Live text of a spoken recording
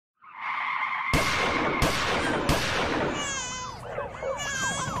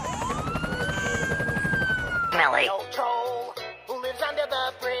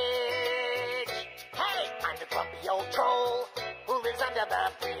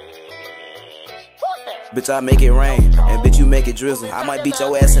Bitch, I make it rain, and bitch, you make it drizzle. I might beat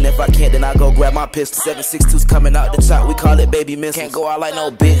your ass, and if I can't, then I go grab my pistol. 7.62's coming out the chop, we call it baby missile. Can't go out like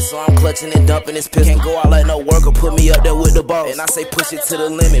no bitch, so I'm clutching and dumping this pistol. Can't go out like no worker, put me up there with the boss. And I say push it to the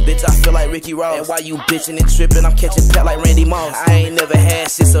limit, bitch, I feel like Ricky Ross. And while you bitching and tripping, I'm catching pet like Randy Moss. I ain't never had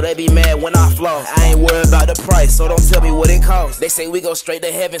shit, so they be mad when I floss. I ain't worried about the price, so don't tell me what it costs. They say we go straight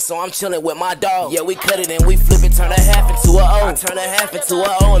to heaven, so I'm chilling with my dog. Yeah, we cut it and we flip it, turn a half into a O. I turn a half into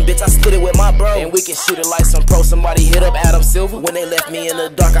a O, and bitch, I split it with my bro. And we can shoot it like some pro. Somebody hit up Adam Silver. When they left me in the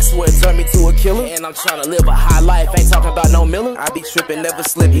dark, I swear it turned me to a killer. And I'm trying to live a high life, ain't talking about no Miller. I be tripping, never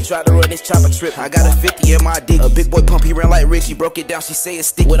slip. He tried to run this chopper trip. I got a 50 in my dick. A big boy pump, he ran like Rick. She broke it down, she say it's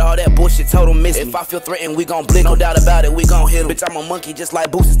stick. With all that bullshit, told him miss me. If I feel threatened, we gon' blink. No doubt about it, we gon' hit him. Bitch, I'm a monkey just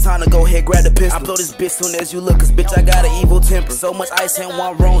like Boots. It's time to go ahead, grab the pistol. I blow this bitch soon as you look, cause bitch, I got an evil temper. So much ice in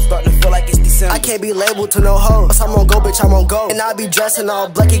one room, starting to feel like it's December. I can't be labeled to no hoe. If I'm on go, bitch, I'm on go. And I be dressing all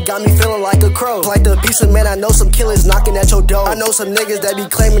black, it got me feeling like a crow. Like the beast of man, I know some killers knocking at your door. I know some niggas that be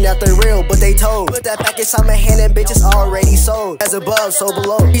claiming that they're real, but they told. Put that package on my hand and bitch, it's already sold. As above, so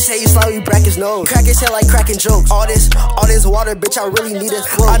below. He say he saw you brack his nose. Crack his head like cracking jokes. All this water, bitch, I really need a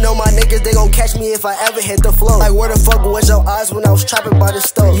flow. I know my niggas, they gon' catch me if I ever hit the flow. Like where the fuck was your eyes when I was trapping by the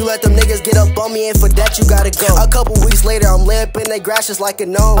stove? You let them niggas get up on me, and for that you gotta go. A couple weeks later, I'm laying up in they grass just like a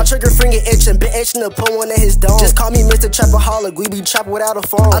gnome. My trigger finger itching, been itching to put one in his dome. Just call me Mr. Trapaholic, we be trapping without a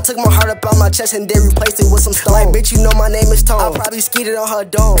phone. I took my heart up out my chest and then replaced it with some stone. Like bitch, you know my name is Tone. I probably skeeted on her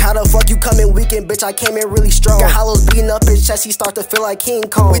dome. How the fuck you coming weekend, bitch? I came in really strong. Got hollows beating up his chest, he start to feel like King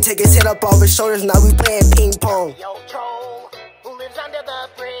Kong. We take his head up off his shoulders, now we playing ping pong. Yo, troll, who lives under the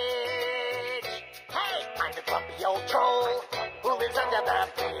bridge? Hey, I'm the grumpy old troll who lives under the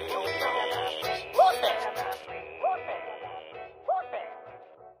bridge.